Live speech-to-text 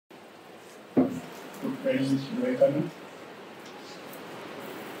Welcome.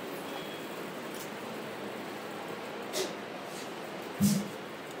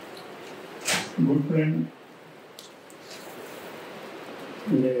 Good friend,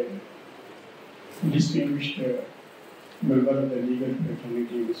 the distinguished member of the legal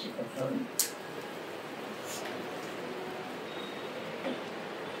fraternity, Mr. Pathan.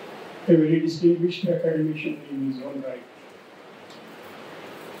 A very distinguished academician in his own right,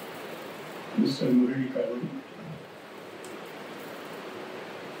 Mr. Murali Karun.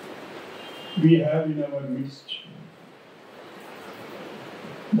 We have in our midst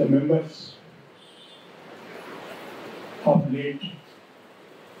the members of late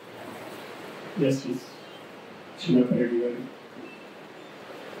Justice Chinnappa Reddy garu,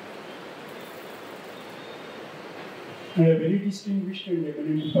 and a very distinguished and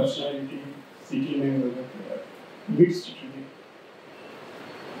eminent personality sitting in our midst today.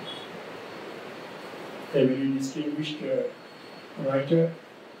 A very distinguished writer,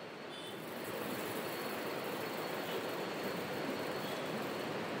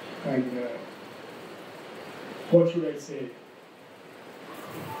 and what should I say?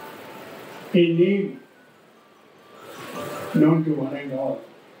 A name known to one and all.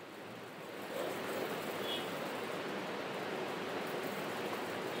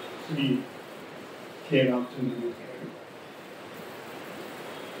 Sri K. Ramchandran.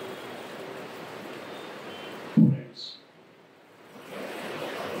 Friends,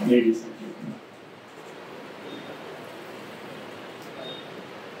 ladies and gentlemen.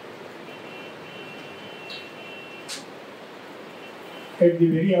 At the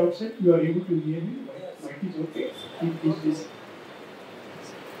very outset, you are able to hear me. Might is okay. Please.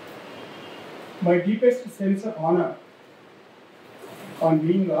 My deepest sense of honor on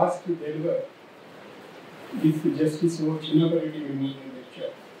being asked to deliver this Justice O. Chinnappa Reddy Memorial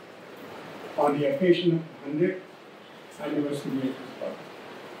Lecture on the occasion of 100th anniversary of his birth.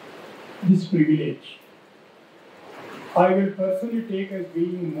 This privilege I will personally take as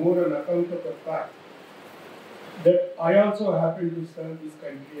being more on account of the fact that I also happen to serve this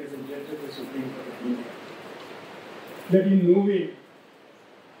country as a judge of the Supreme Court of India. That in no way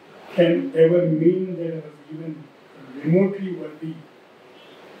can ever mean that I was even remotely worthy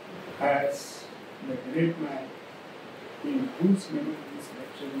as the great man in whose memory this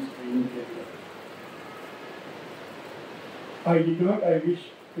lecture is being delivered. I wish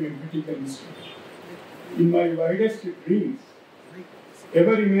to emphatically state, in my widest dreams,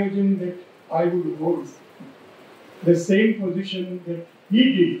 ever imagine that I would hold the same position that he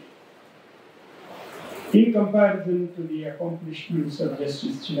did in comparison to the accomplishments of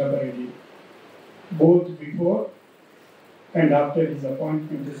Justice Chinnappa Reddy, both before and after his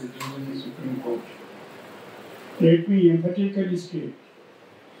appointment as a judge of the Supreme Court. Let me emphatically state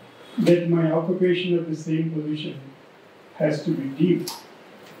that my occupation of the same position has to be deep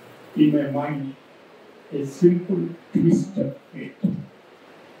in my mind, a simple twist of fate.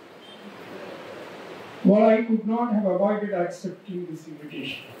 While I could not have avoided accepting this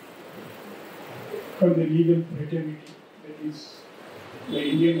invitation from the legal fraternity, that is the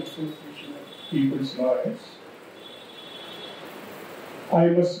Indian Association of People's Lawyers, I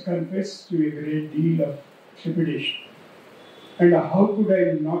must confess to a great deal of trepidation. And how could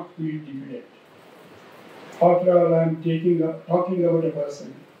I not feel diffident? After all, I am talking about a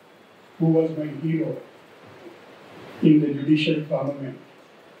person who was my hero in the judicial firmament,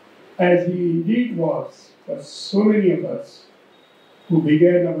 as he indeed was for so many of us who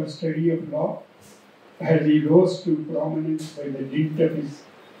began our study of law, as he rose to prominence by the dint of his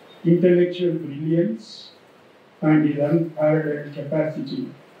intellectual brilliance and his unparalleled capacity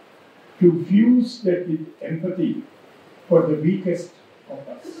to fuse that with empathy for the weakest of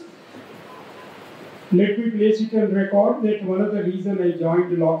us. Let me place it on record that one of the reasons I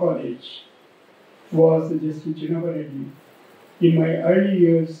joined the law college was Justice Chinnappa Reddy. In my early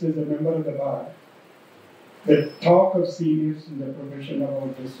years as a member of the bar, the talk of seniors in the profession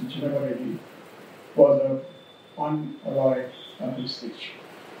about Justice Chinnappa Reddy was of unalloyed appreciation.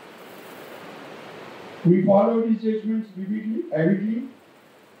 We followed his judgments avidly,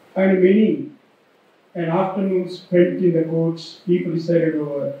 and many an afternoon spent in the courts he presided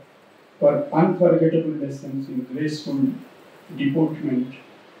over for unforgettable lessons in graceful deportment,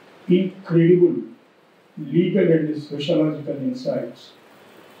 incredible legal and sociological insights,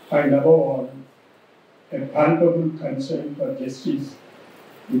 and above all, a palpable concern for justice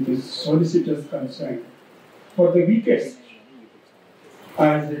with a solicitous concern for the weakest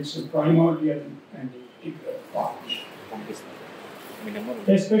as its primordial and integral part.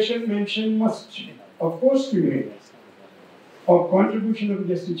 A special mention must, of course, be made of contribution of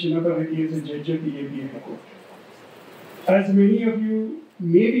Justice Chinnappa Reddy as a judge of the AP High Court. As many of you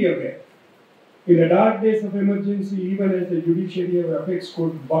may be aware, in the dark days of emergency, even as the judiciary of Apex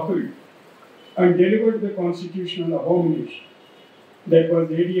Court buckled and delivered the constitutional abomination that was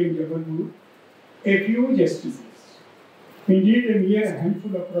ADM Jabalpur, a few justices, indeed a mere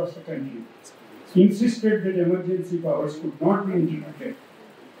handful across the country, insisted that emergency powers could not be implemented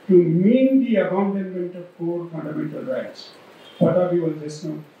to mean the abandonment of core fundamental rights. Patabi was just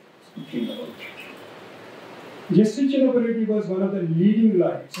now speaking about. Justice Chinnappa Reddy was one of the leading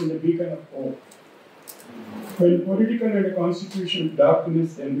lights in the beacon of hope. When political and constitutional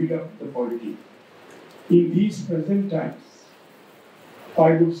darkness envied up the polity, in these present times,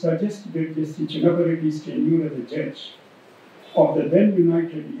 I would suggest that Justice Chinnappa Reddy's tenure as a judge of the then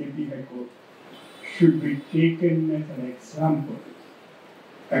united AP High Court should be taken as an example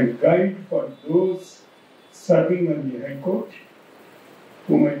and guide for those serving on the High Court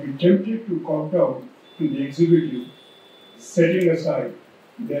who might be tempted to kowtow to the executive, setting aside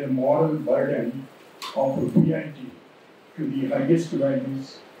their moral burden of loyalty to the highest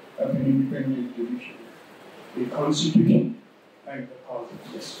values of an independent judiciary, the Constitution and the cause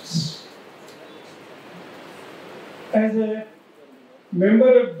of justice. As a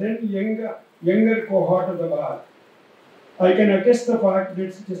member of then younger cohort of the bar, I can attest the fact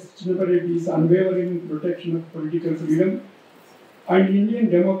that Justice Chinnappa Reddy's unwavering protection of political freedom and Indian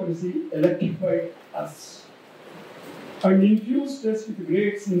democracy electrified us and infused us with a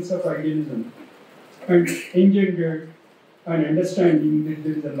great sense of idealism and engendered an understanding that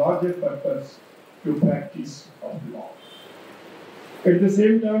there is a larger purpose to practice of law. At the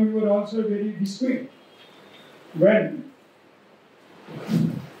same time, we were also very dismayed when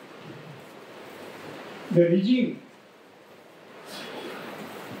the regime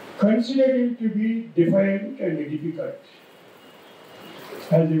considered him to be defiant and difficult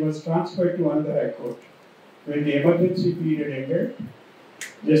as he was transferred to another High Court. When the emergency period ended,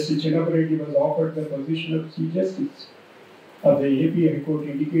 Justice Chinnappa Reddy was offered the position of Chief Justice of the AP High Court,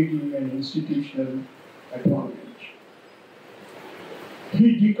 indicating an institutional advantage.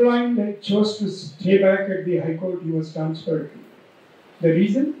 He declined and chose to stay back at the High Court he was transferred to. The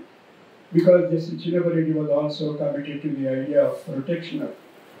reason? Because Justice Chinnappa Reddy was also committed to the idea of protection of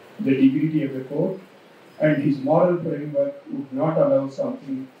the dignity of the court, and his moral framework would not allow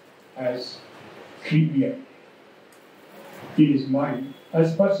something as trivial in his mind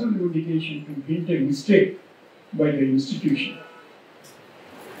as personal vindication to hint a mistake by the institution.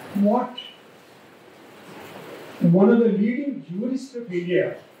 What one of the leading jurists of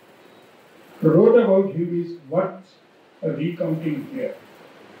India wrote about him is worth recounting here.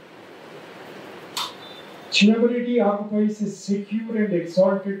 Chinnappa Reddy occupies a secure and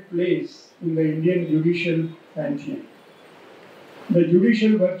exalted place in the Indian judicial pantheon. The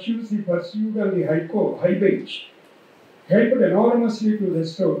judicial virtues he pursued on the High Bench helped enormously to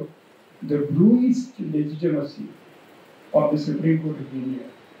restore the bruised legitimacy of the Supreme Court of India.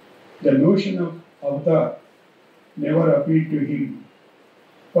 The notion of avatar never appealed to him.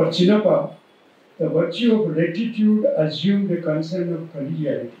 For Chinnappa, the virtue of rectitude assumed the concern of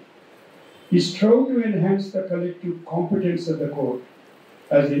collegiality. He strove to enhance the collective competence of the court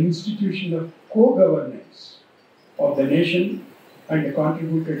as an institution of co-governance of the nation and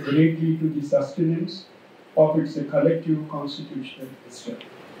contributed greatly to the sustenance of its collective constitutional system.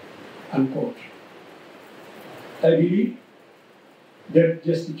 Unquote. I believe that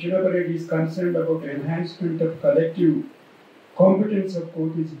Justice Chinnappa Reddy is concerned about enhancement of collective competence of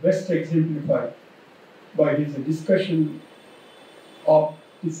court is best exemplified by his discussion of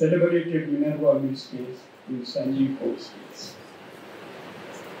the celebrated Minerva Mills case in Sanjeev Kaur's case.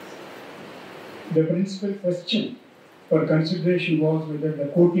 The principal question for consideration was whether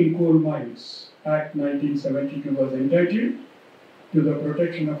the Coking Coal Mines Act 1972 was entitled to the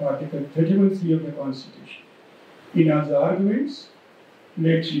protection of Article 31C of the Constitution. In his arguments,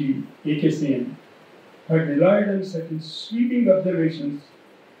 lately AKCN had relied on certain sweeping observations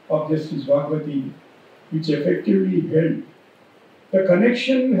of Justice Bhagwati, which effectively held the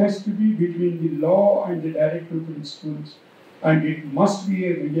connection has to be between the law and the directive principles, and it must be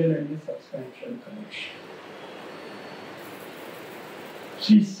a real and a substantial connection.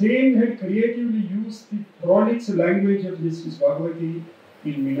 She Sen had creatively used the prolix language of Justice Bhagwati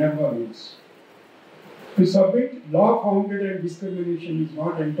in Minerva Mills. To submit law-founded and discrimination is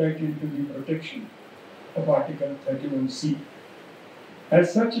not entitled to the protection of Article 31C.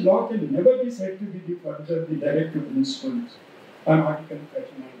 As such, law can never be said to be further the directive principles on Article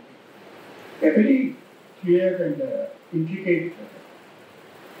 39. A very clear and intricate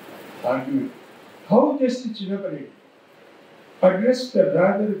argument. How Justice Chinnappa Reddy addressed the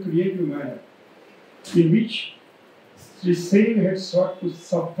rather creative manner in which Sri Sen had sought to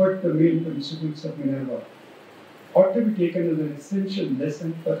subvert the main principles of Minerva ought to be taken as an essential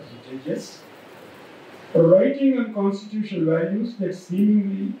lesson for judges, writing on constitutional values that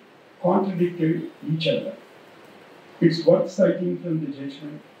seemingly contradicted each other. It's worth citing from the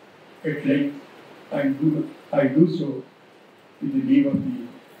judgment at length, and I do so with the leave of the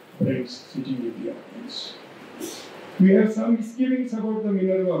friends sitting in the audience. We have some misgivings about the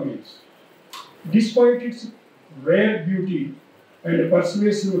Minerva myth. Despite its rare beauty and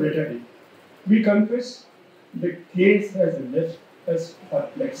persuasive rhetoric, we confess the case has left us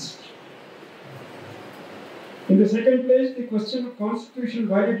perplexed. In the second place, the question of constitutional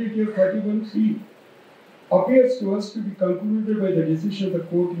validity of 31C appears to us to be concluded by the decision of the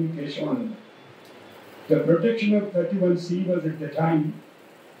court in Keshavananda. The protection of 31C was at the time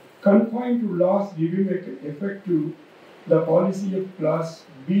confined to laws giving effect to the policy of class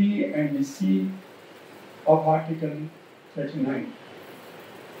B and C of Article 39.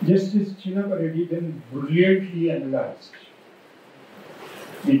 Justice Chinnappa Reddy then brilliantly analyzed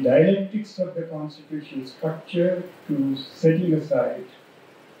the dialectics of the constitutional structure to setting aside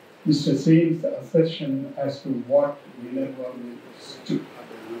Mr. Sen's assertion as to what Minerva stood.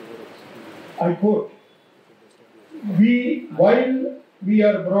 I quote, while we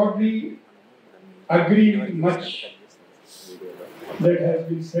are broadly agreeing much that has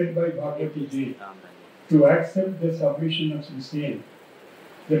been said by Bhagavati Ji to accept the submission of Sri Sen,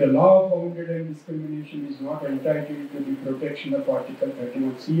 that a law founded on discrimination is not entitled to the protection of Article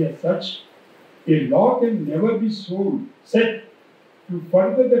 31C as such, a law can never be set to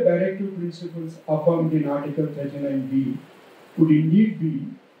further the directive principles affirmed in Article 39B would indeed be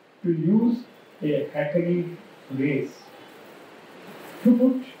to use a hackneyed phrase to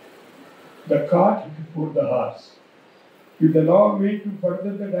put the cart before the horse. If the law made to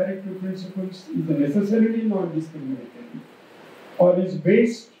further the directive principles is necessarily non-discriminatory or is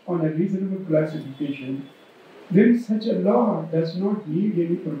based on a reasonable classification, then such a law does not need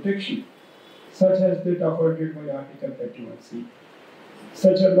any protection, such as that afforded by Article 31C.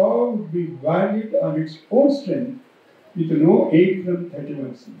 Such a law would be valid on its own strength with no aid from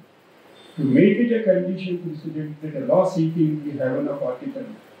 31C. To make it a condition precedent that a law seeking the heaven of Article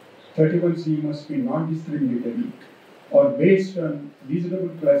 31C must be non-discriminatory or based on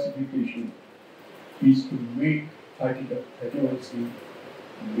reasonable classification is to make Article 31C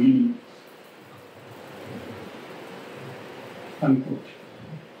meaningless. Unquote.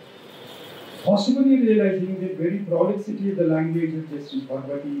 Possibly realizing the very prolixity of the language of Justice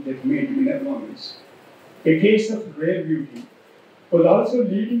Bhagavati that made Minerva myth a case of rare beauty, was also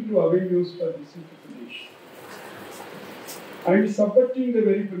leading to avenues for misinterpretation. And subverting the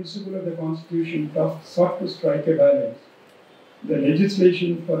very principle of the Constitution sought to strike a balance. The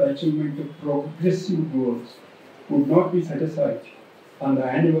legislation for achievement of progressive goals would not be set aside on the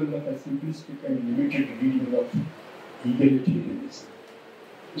annual of a simplistic and limited reading of egalitarianism.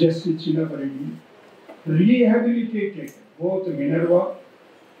 Justice Chinnappa Reddy rehabilitated both Minerva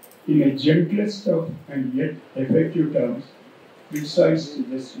in a gentlest of and yet effective terms, criticized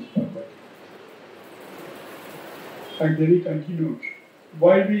Justice Bhagavati. And then he continued,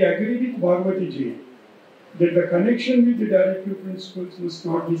 while we agree with Bhagavati Ji that the connection with the directive principles must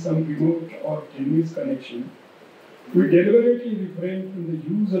not be some remote or tenuous connection, we deliberately refrain from the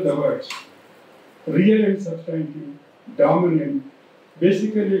use of the words real and substantive, dominant,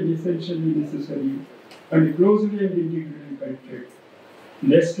 basically and essentially necessary, and closely and integrally connected,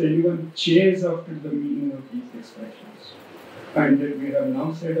 lest anyone chase after the meaning of these expressions. And that we have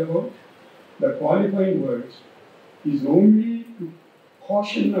now said about the qualifying words is only to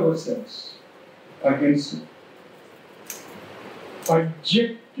caution ourselves against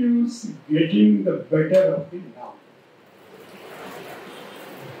adjectives getting the better of the noun.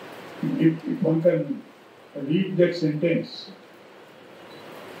 If one can read that sentence,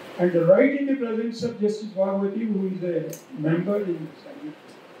 and right in the presence of Justice Bhagavati, who is a member in the Senate,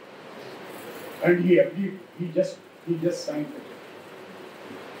 and he agreed, he just signed it.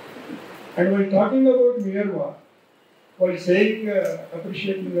 And while talking about Minerva, while saying,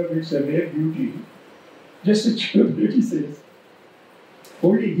 appreciating of its rare beauty, Justice Chinnappa says,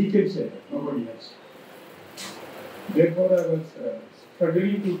 only he can say that, nobody else. Therefore, I was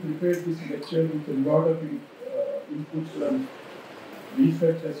struggling to prepare this lecture with a lot of input from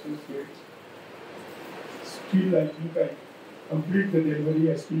research associates. Still, I think I complete the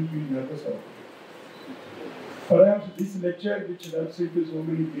delivery, I still feel nervous about it. Perhaps this lecture, which runs into so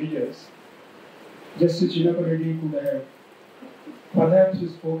many pages, Justice Chinnappa Reddy could have perhaps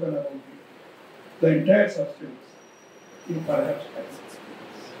spoken about it, the entire substance. in perhaps crisis.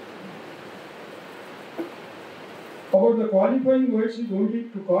 About the qualifying words is only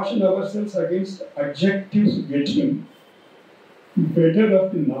to caution ourselves against adjectives getting better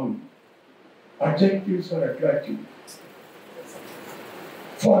of the noun. Adjectives are attractive.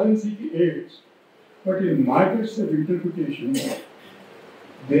 Forensic aids, but in matters of interpretation,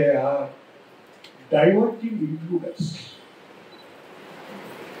 they are diverting intruders.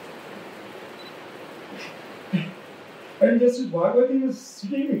 And Justice Bhagwati was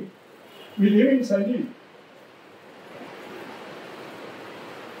sitting with him in Sanjeev.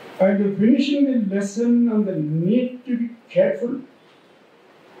 And finishing the lesson on the need to be careful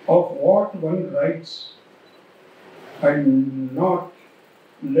of what one writes and not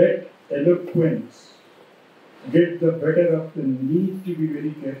let eloquence get the better of the need to be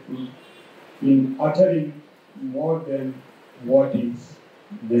very careful in uttering more than what is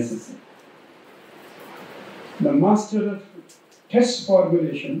necessary. The master of test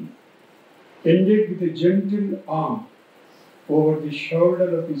formulation ended with a gentle arm over the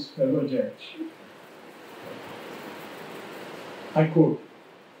shoulder of his fellow judge. I quote,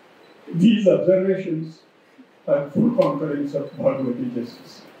 "These observations are full concurrence of Bhagavati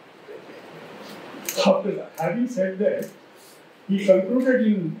justice." After having said that, he concluded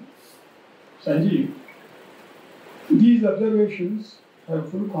in Sanjeev, "These observations have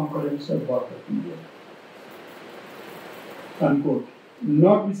full concurrence of Bhagavati." Unquote.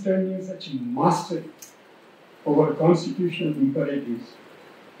 Notwithstanding such mastery over constitutional imperatives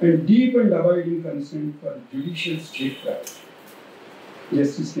and deep and abiding concern for judicial statecraft,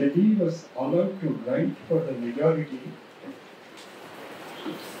 Justice Reddy was allowed to write for the majority.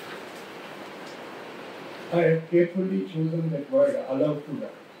 I have carefully chosen that word, allowed to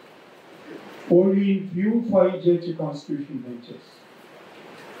write. Only in few 5-judge constitutional benches.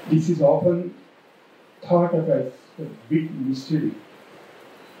 This is often thought of as a big mystery,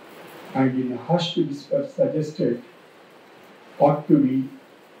 and in hushed whisper suggested ought to be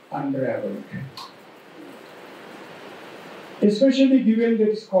unraveled. Especially given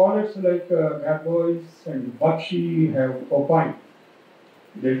that scholars like Gabois and Bakshi have opined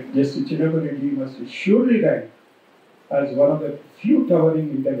that Justice Chinnappa Reddy must surely rank as one of the few towering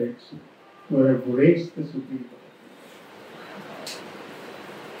intellects who have raised the Supreme Court.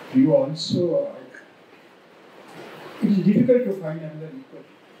 You also, it is difficult to find another equal.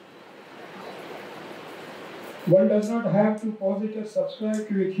 One does not have to posit or subscribe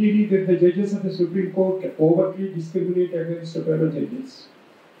to a theory that the judges of the Supreme Court overtly discriminate against fellow judges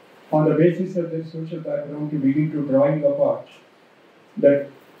on the basis of their social background to begin to drawing apart the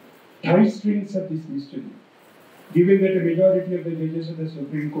tie strings of this mystery. Given that a majority of the judges of the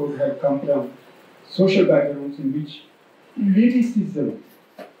Supreme Court have come from social backgrounds in which lyricism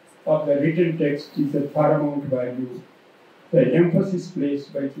of the written text is a paramount value, the emphasis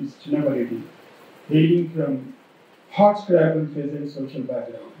placed by this Chinnappa Reddy, hailing from hard-scrabbled peasant social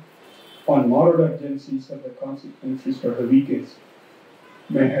background, on moral urgencies of the consequences for the weakest,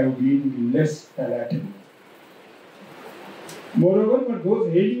 may have been less palatable. Moreover, for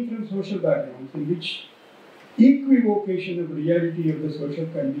those hailing from social backgrounds in which equivocation of reality of the social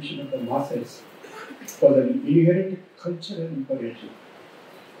condition of the masses was an inherent cultural imperative,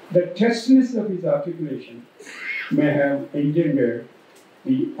 the terseness of his articulation may have engendered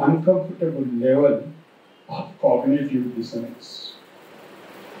the uncomfortable level of cognitive dissonance.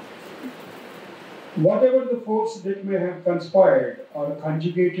 Whatever the force that may have conspired or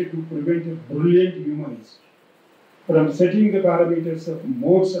conjugated to prevent a brilliant humanist from setting the parameters of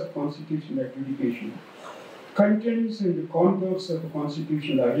modes of constitutional adjudication, contents and contours of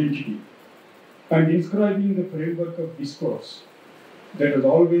constitutional identity, and inscribing the framework of discourse that was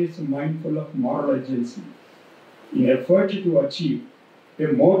always mindful of moral agency, in effort to achieve a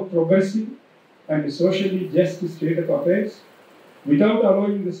more progressive and socially just state of affairs without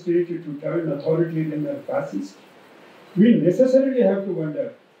allowing the state to turn authoritarian or fascist, we necessarily have to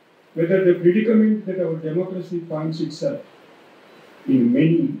wonder whether the predicament that our democracy finds itself in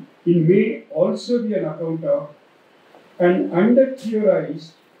may also be an account of an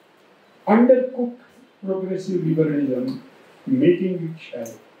under-theorized, undercooked progressive liberalism making it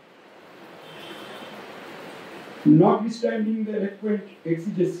shallow. Notwithstanding the eloquent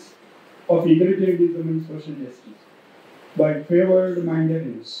exegesis of egalitarianism and social justice by favored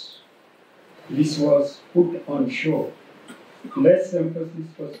mandarins, this was put on show. Less emphasis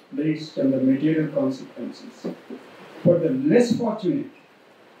was placed on the material consequences for the less fortunate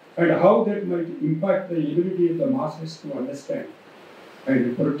and how that might impact the ability of the masses to understand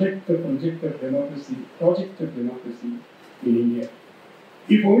and protect the project of democracy in India.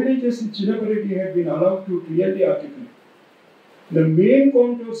 If only Justice Chinnappa Reddy had been allowed to clearly articulate The main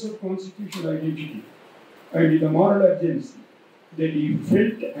contours of constitutional identity and the moral urgency that he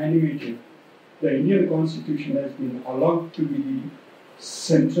felt animated the Indian Constitution has been allowed to be the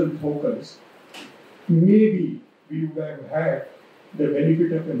central focus. Maybe we would have had the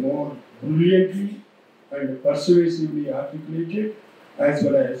benefit of a more brilliantly and persuasively articulated as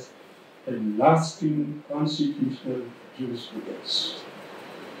well as a lasting constitutional jurisprudence.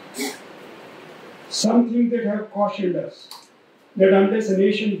 Something that have cautioned us that unless a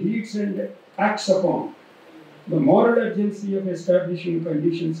nation heeds and acts upon the moral urgency of establishing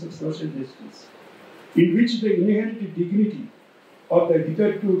conditions of social justice, in which the inherent dignity of the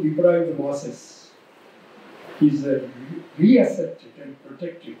hitherto deprived masses is reasserted and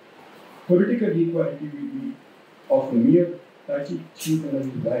protected, political equality will be of mere attitudinal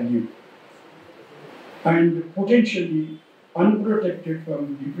value and potentially unprotected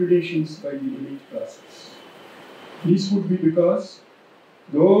from depredations by the elite classes. This would be because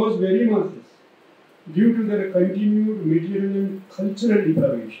those very masses, due to their continued material and cultural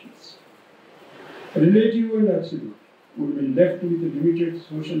deprivations, relative and absolute, would be left with limited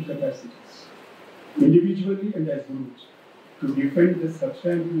social capacities, individually and as groups, to defend the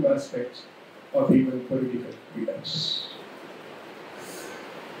substantive aspects of even political freedoms.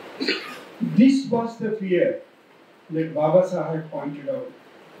 This was the fear that Baba Sahib pointed out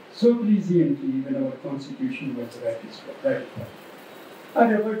so presciently when our constitution was ratified. I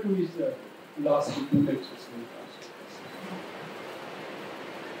refer to his last two lectures in the constitution.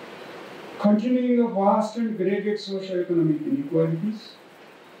 Continuing a vast and graded socio-economic inequalities,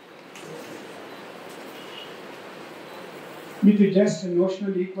 with just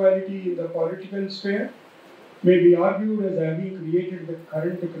notional equality in the political sphere, may be argued as having created the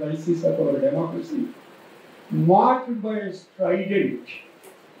current crisis of our democracy, marked by a strident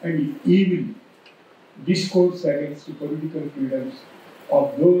and evil discourse against the political freedoms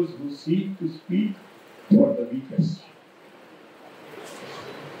of those who seek to speak for the weakest.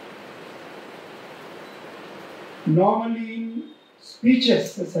 Normally, in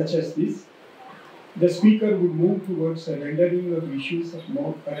speeches such as this, the speaker would move towards a rendering of issues of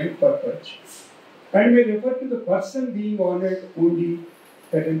more current purpose and may refer to the person being honored only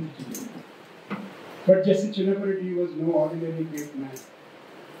parenthetically. But Justice Chinnappa was no ordinary great man.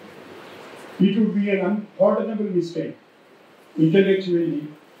 It would be an unpardonable mistake, intellectually,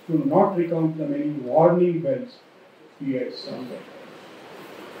 to not recount the many warning bells he had sounded,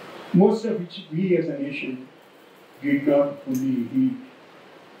 most of which we as a nation did not fully heed,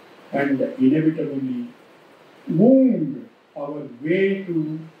 and inevitably wound our way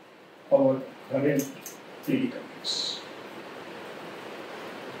to our current predicaments.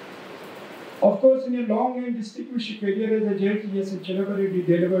 Of course, in a long and distinguished career as a judge, Justice Chinnappa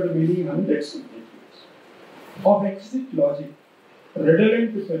delivered many hundreds of judgments of exquisite logic,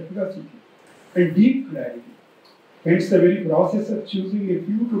 redolent perspicacity, and deep clarity. Hence, the very process of choosing a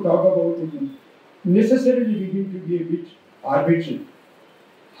few to talk about would necessarily begin to be a bit arbitrary.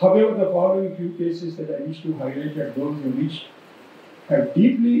 However, the following few cases that I wish to highlight are those which have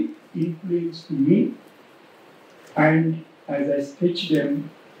deeply influenced me, and as I sketch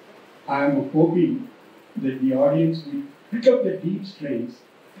them, I am hoping that the audience will pick up the deep strains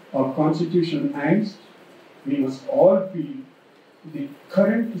of constitutional angst. We must all feel the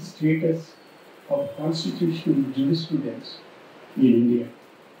current status of constitutional jurisprudence in India.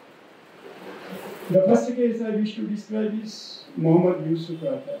 The first case I wish to describe is Muhammad Yusuf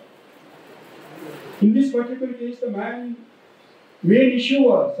Raja. In this particular case, the main issue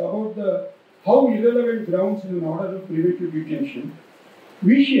was about how irrelevant grounds in an order of preventive detention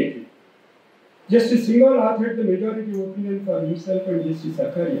vitiated. Justice Singhal authored the majority opinion for himself and Justice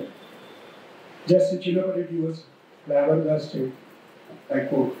Zakaria. Justice Chinnappa was flabbergasted, I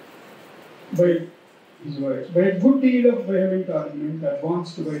quote, by his words, by a good deal of vehement argument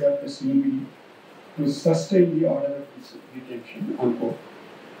advanced by Dr. Singhal to sustain the order of detention, unquote.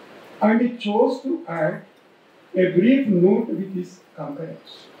 And he chose to add a brief note with his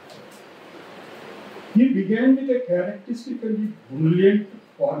concurrence. He began with a characteristically brilliant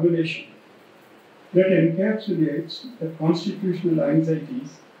formulation that encapsulates the constitutional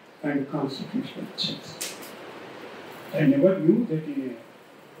anxieties and constitutional checks. I never knew that in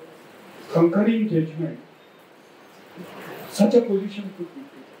a concurring judgment, such a position could be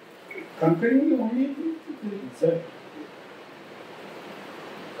taken. Concurring only the result.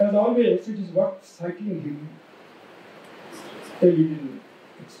 As always, it is worth citing him a little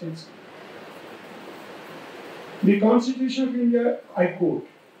extensively. The Constitution of India, I quote,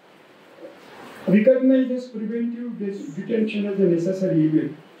 recognizes preventive detention as a necessary evil.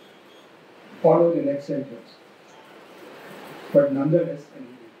 Follow the next sentence. but nonetheless an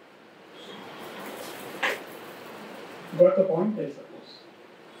evil. Got the point, I suppose.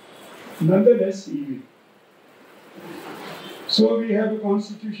 Nonetheless evil. So we have a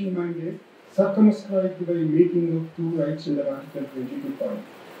constitution mandate circumscribed by making of two rights under Article 22 point.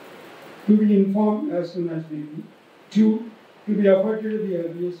 To be informed as soon as may be. Two, to be afforded the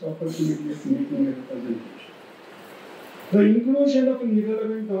earliest opportunity of making a representation. The inclusion of an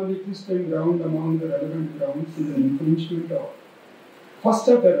irrelevant non-existent ground among the relevant grounds is an infringement of first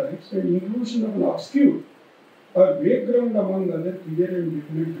of the rights, and inclusion of an obscure or vague ground among other clear and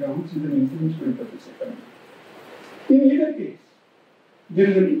definite grounds is an infringement of the second. In either case, there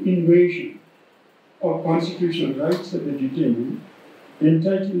is an invasion of constitutional rights of the detainee,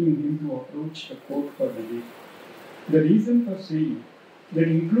 entitling him to approach the court for relief. The reason for saying that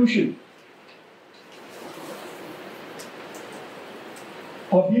inclusion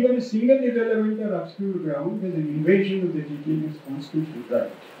of even a single irrelevant or obscure ground is an invasion of the detainee's constitutional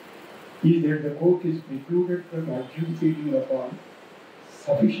right is that the court is precluded from adjudicating upon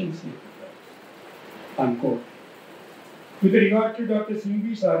sufficiency of the right. Unquote. With regard to Dr.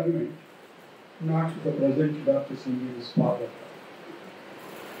 Singhvi's argument, not the present Dr. Singhvi's father,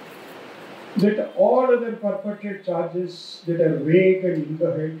 that all other purported charges that are vague and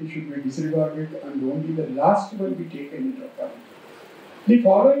incoherent should be disregarded and only the last one be taken into account. The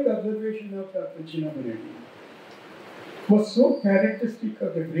following observation of Dr. Chinnamma was so characteristic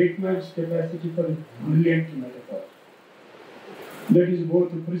of the great man's capacity for a brilliant metaphor that is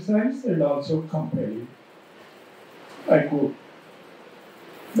both precise and also compelling. I quote,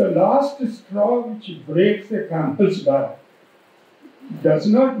 "The last straw which breaks a camel's back does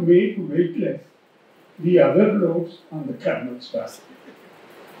not make weightless the other loads on the camel's back."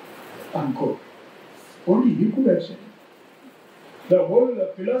 Unquote. Only he could have said it. The whole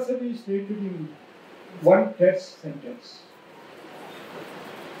philosophy is stated in one terse sentence.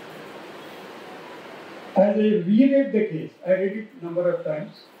 As I reread the case, I read it a number of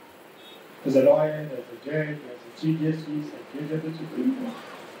times, as a lawyer, as a judge, as a Chief Justice, as a judge of the Supreme Court.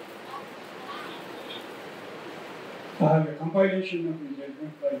 I have a compilation of the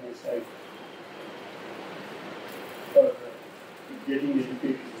judgment by my side for getting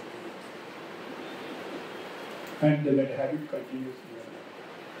educated. And that habit continues.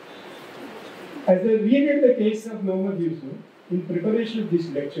 As I reread the case of Mohammad Yusuf, in preparation of this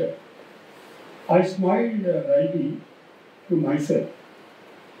lecture, I smiled wryly to myself.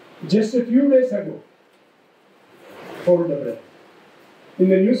 Just a few days ago, hold the breath. In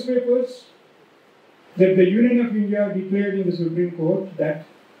the newspapers, that the Union of India declared in the Supreme Court that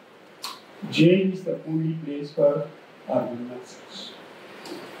jail is the only place for armed access.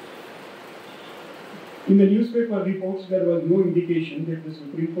 In the newspaper reports, there was no indication that the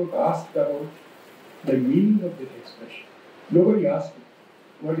Supreme Court asked about the meaning of that expression. Nobody asked it.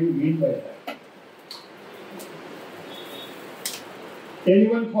 What do you mean by that?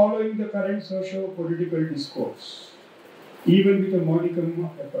 Anyone following the current socio-political discourse, even with a modicum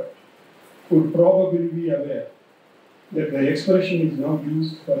of effort, would probably be aware that the expression is now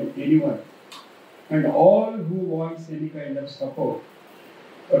used for anyone and all who voice any kind of support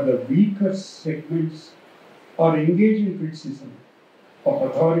for the weaker segments or engage in criticism of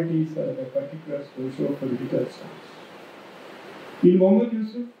authorities or a particular socio-political stance. In Mohammad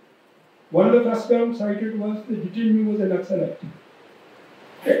Yusuf, one of the first grounds cited was the detainee was an Naxalite.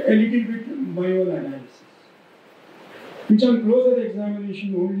 A little bit my own analysis, which on closer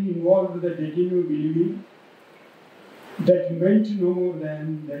examination only involved the detainee believing that meant no more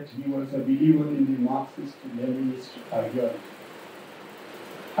than that he was a believer in the Marxist-Leninist ideology.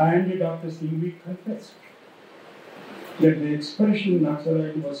 And Dr. Singhvi confessed that the expression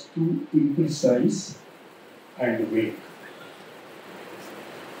Naxalite was too imprecise and vague.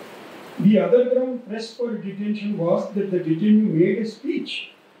 The other ground pressed for detention was that the detainee made a speech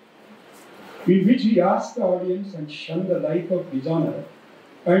in which he asked the audience and shunned the life of dishonor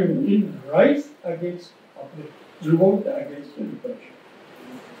and in rise against revolt against the repression.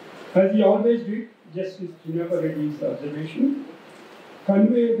 As he always did, Justice Chinnamma Reddy's observation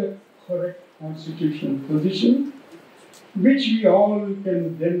convey the correct constitutional position, which we all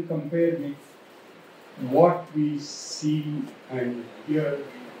can then compare with what we see and hear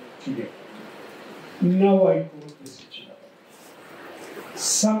today. Now I quote this Chinnamma.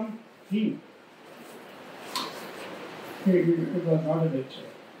 Some think, it was not a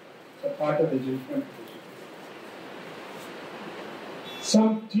lecture, it's a part of the judgment.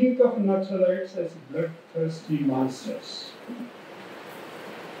 Some think of Naxalites as bloodthirsty monsters.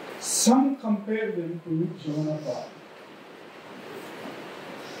 Some compare them to Joan of Arc.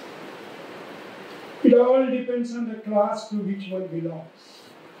 It all depends on the class to which one belongs.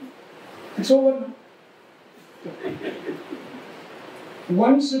 It's over now.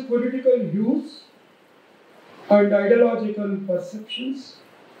 Once political views and ideological perceptions,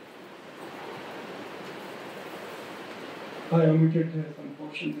 I omitted some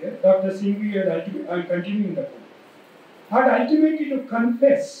portion there. Dr. Singhi had I'm continuing the point, had ultimately to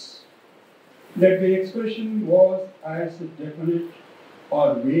confess that the expression was as definite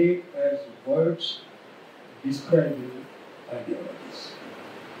or vague as words describing ideologies.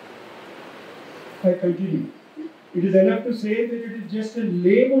 I continue. It is enough to say that it is just a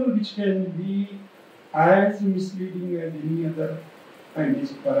label which can be as misleading as any other and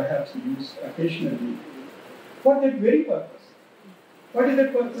is perhaps used occasionally for that very purpose. What is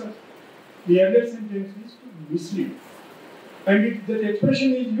that purpose? The earlier sentence is to mislead. And that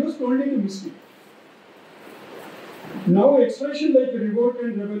expression is used only to mislead. Now expressions like revolt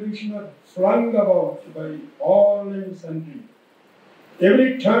and revolution are flung about by all and sundry.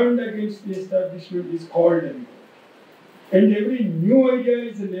 Every turn against the establishment is called a revolt. And every new idea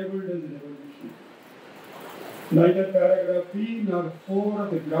is labeled as a revolution. Neither paragraph 3 nor 4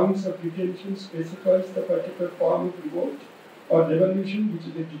 of the grounds of detention specifies the particular form of revolt or revolution which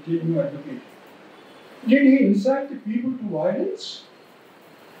the detainee advocated. Did he incite the people to violence?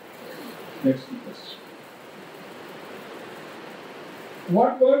 Next question.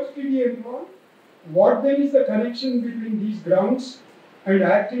 What words did he employ? What then is the connection between these grounds and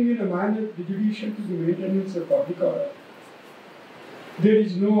acting in a manner prejudicial to the maintenance of public order? There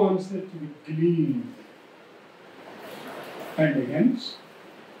is no answer to be gleaned. And hence,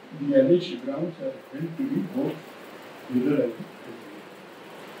 the alleged grounds are held to be both literal and figurative.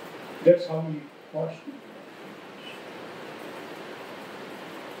 That's how we watch it.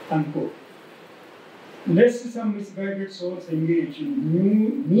 Unquote. Lest some misguided souls engage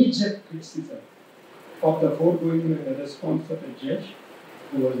in knee-jerk criticism of the foregoing with the response of a judge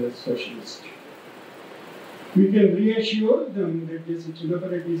who was a socialist. We can reassure them that this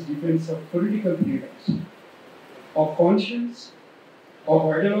is defense of political freedoms, of conscience, of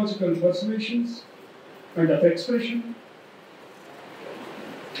ideological persuasions, and of expression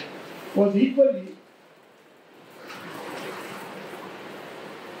was equally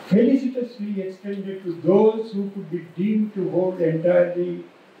felicitously extended to those who could be deemed to hold entirely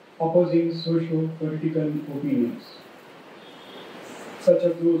opposing socio-political opinions, such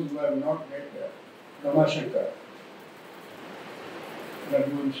as those who have not read Ramashankar,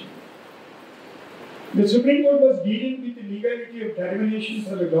 Raghuvanshi. The Supreme Court was dealing with the legality of termination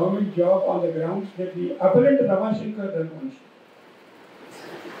from a government job on the grounds that the appellant Ramashankar Raghuvanshi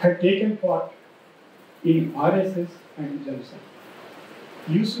had taken part in RSS and Jalsa.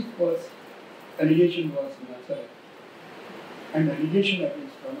 Allegation was Nazareth, and the allegation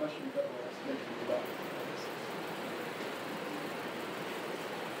against Ramashankar was that he belonged to RSS.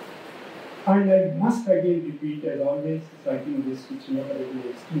 And I must again repeat, as always, citing this, which never really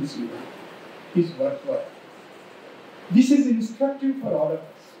exclusively is worthwhile. This is instructive for all of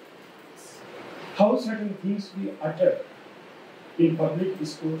us. How certain things we utter in public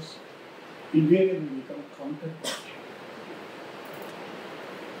discourse invariably become counterculture.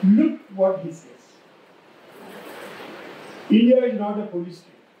 Look what he says. India is not a police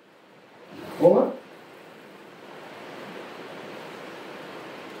state. Over.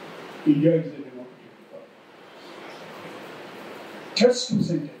 India is a democratic republic. Just 2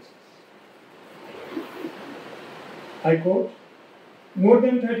 sentences. I quote, more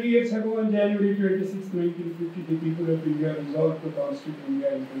than 30 years ago on January 26, 1950, the people of India resolved to constitute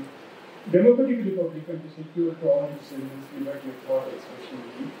India into a democratic republic and to secure to all its citizens liberty of thought, expression,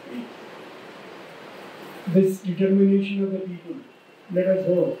 and faith. This determination of the people, let us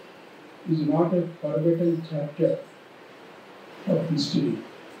hope, is not a forgotten chapter of history.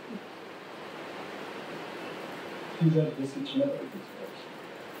 These are decisions of history.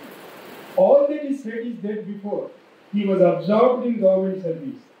 All that is said is that before he was absorbed in government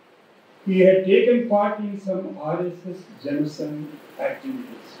service, he had taken part in some RSS Janusang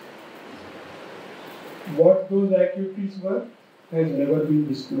activities. What those activities were has never been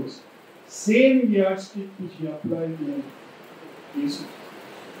disclosed. Same yardstick which he applied in Yusuf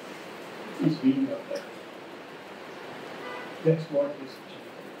is being applied. That's what this is.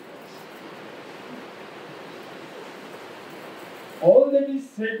 All that is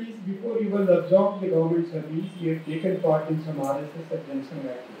said is before he was absorbed in the government service, he had taken part in some RSS and Janusang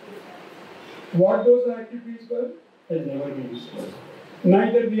activities. What those activities were has never been disclosed.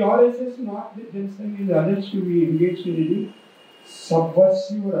 Neither the RSS nor the Janusang is alleged to be engaged in any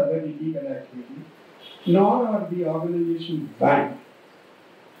subversive or other illegal activity, nor are the organization banned.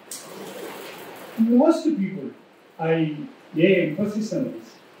 Most people, I lay emphasis on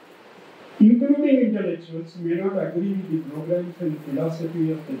this, including intellectuals, may not agree with the programs and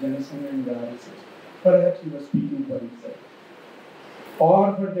philosophy of the Janasangha and the RSS. Perhaps he was speaking for himself.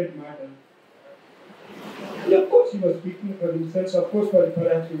 Or for that matter, of course he was speaking for himself, of course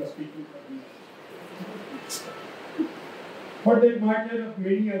perhaps he was speaking for himself. For that matter of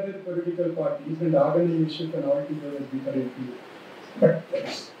many other political parties and organizations and altogether different views. But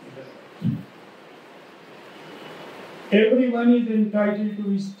that's everyone is entitled to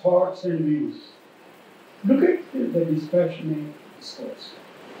his thoughts and views. Look at the dispassionate discourse.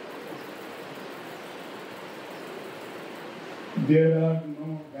 There are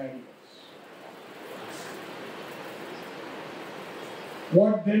no barriers.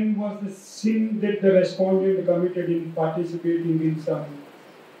 What then was the sin that the respondent committed in participating in some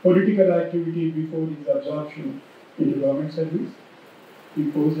political activity before his absorption into government service? He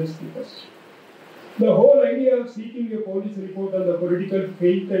poses the question. The whole idea of seeking a police report on the political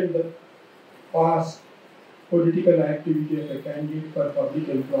faith and the past political activity of a candidate for public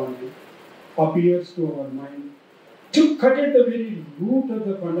employment appears to our mind to cut at the very root of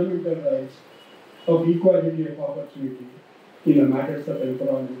the fundamental rights of equality of opportunity in the matters of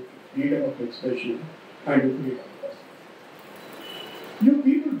employment, freedom of expression, and freedom of person. You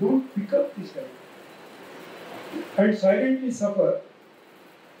people don't pick up this idea and silently suffer,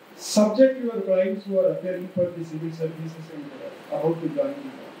 subject your clients who are appearing for the civil services and about to join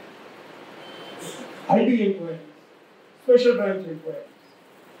the ID inquiries, special branch inquiries.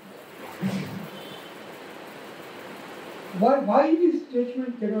 Why this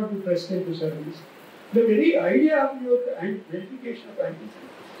judgment cannot be pressed into service? The very idea of your verification of anti-Semitism.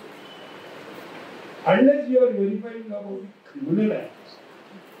 Unless you are verifying about the criminal acts,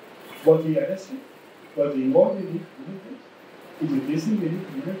 was he arrested? Was he involved in any criminal things? Is he facing any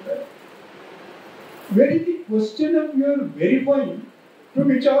criminal trial? Where is the question of your verifying to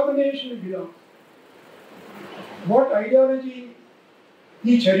which organization he belongs? What ideology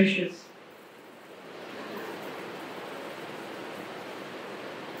he cherishes?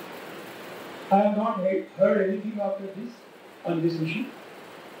 I have not heard anything after this on this issue.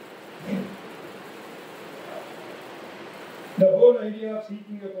 The whole idea of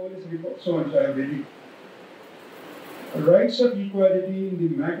seeking a police report, so on, I have read it. Rights of equality in the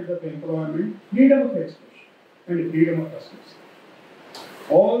matter of employment, freedom of expression, and freedom of association.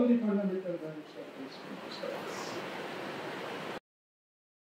 All the fundamental rights